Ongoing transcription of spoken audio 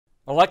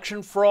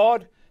Election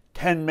fraud?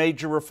 10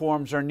 major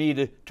reforms are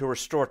needed to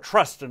restore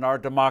trust in our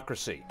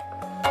democracy.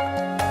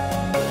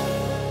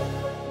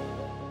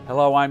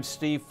 Hello, I'm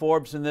Steve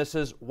Forbes, and this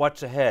is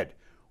What's Ahead,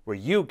 where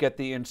you get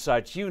the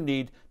insights you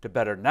need to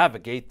better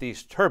navigate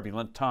these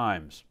turbulent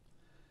times.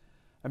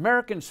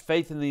 Americans'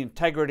 faith in the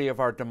integrity of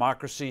our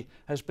democracy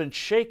has been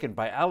shaken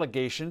by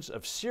allegations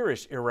of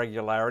serious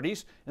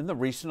irregularities in the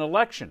recent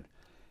election.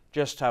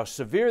 Just how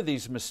severe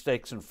these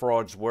mistakes and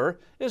frauds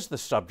were is the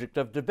subject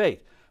of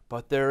debate,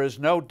 but there is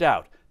no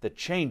doubt that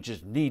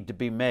changes need to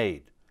be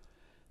made.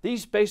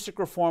 These basic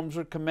reforms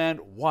would command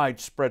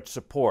widespread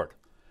support.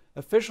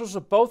 Officials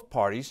of both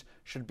parties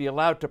should be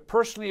allowed to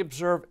personally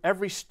observe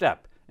every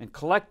step in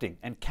collecting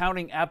and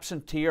counting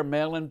absentee or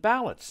mail-in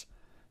ballots.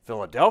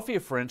 Philadelphia,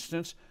 for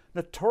instance,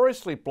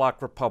 notoriously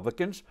blocked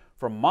Republicans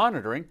from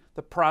monitoring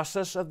the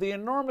process of the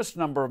enormous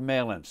number of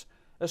mail-ins,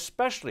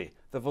 especially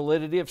the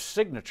validity of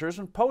signatures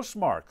and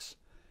postmarks.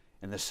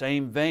 In the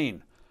same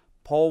vein,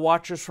 poll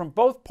watchers from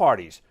both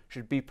parties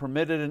should be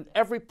permitted in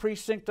every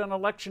precinct on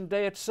Election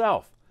Day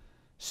itself.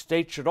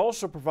 States should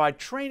also provide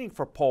training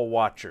for poll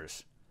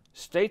watchers.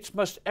 States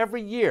must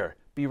every year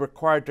be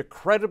required to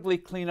credibly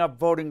clean up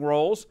voting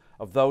rolls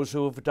of those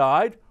who have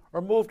died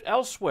or moved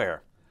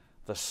elsewhere.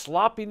 The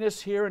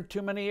sloppiness here in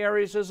too many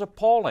areas is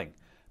appalling,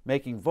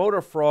 making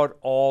voter fraud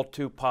all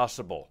too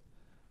possible.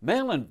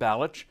 Mail-in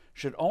ballots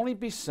should only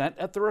be sent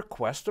at the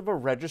request of a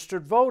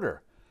registered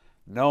voter.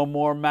 No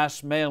more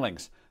mass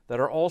mailings that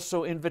are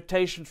also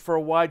invitations for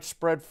a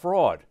widespread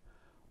fraud.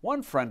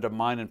 One friend of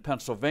mine in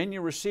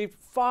Pennsylvania received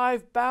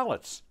 5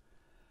 ballots.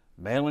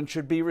 Mail-in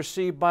should be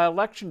received by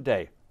Election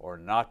Day or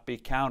not be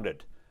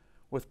counted.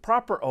 With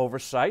proper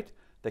oversight,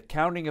 the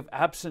counting of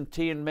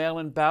absentee and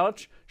mail-in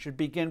ballots should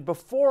begin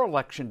before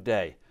Election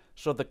Day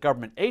so that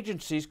government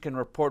agencies can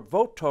report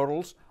vote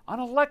totals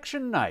on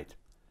election night.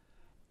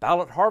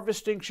 Ballot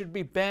harvesting should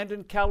be banned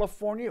in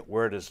California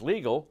where it is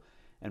legal,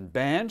 and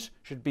bans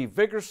should be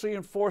vigorously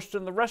enforced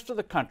in the rest of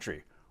the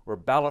country where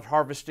ballot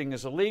harvesting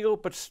is illegal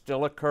but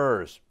still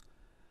occurs.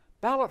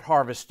 Ballot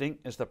harvesting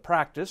is the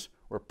practice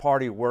where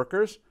party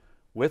workers,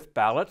 with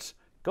ballots,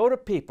 go to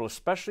people,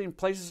 especially in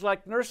places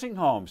like nursing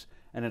homes,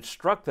 and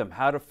instruct them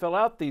how to fill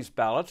out these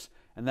ballots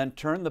and then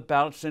turn the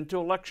ballots into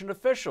election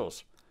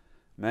officials.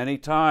 Many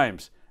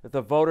times, if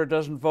the voter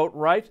doesn't vote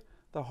right,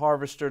 the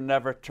harvester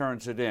never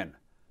turns it in.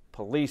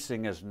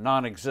 Policing is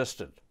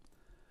non-existent.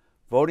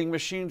 Voting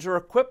machines or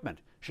equipment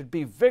should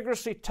be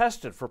vigorously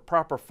tested for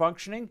proper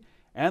functioning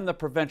and the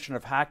prevention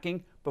of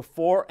hacking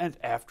before and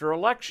after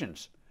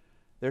elections.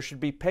 There should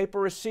be paper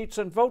receipts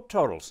and vote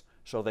totals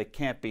so they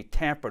can't be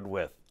tampered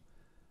with.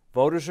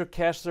 Voters who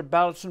cast their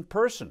ballots in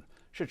person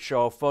should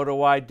show a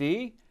photo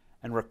ID,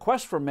 and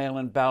requests for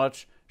mail-in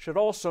ballots should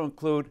also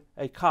include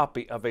a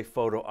copy of a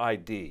photo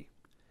ID.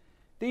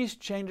 These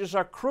changes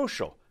are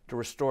crucial to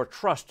restore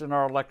trust in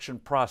our election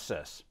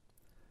process.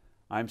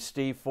 I'm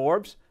Steve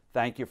Forbes.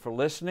 Thank you for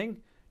listening.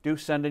 Do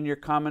send in your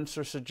comments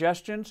or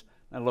suggestions,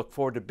 and I look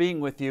forward to being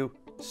with you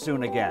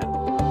soon again.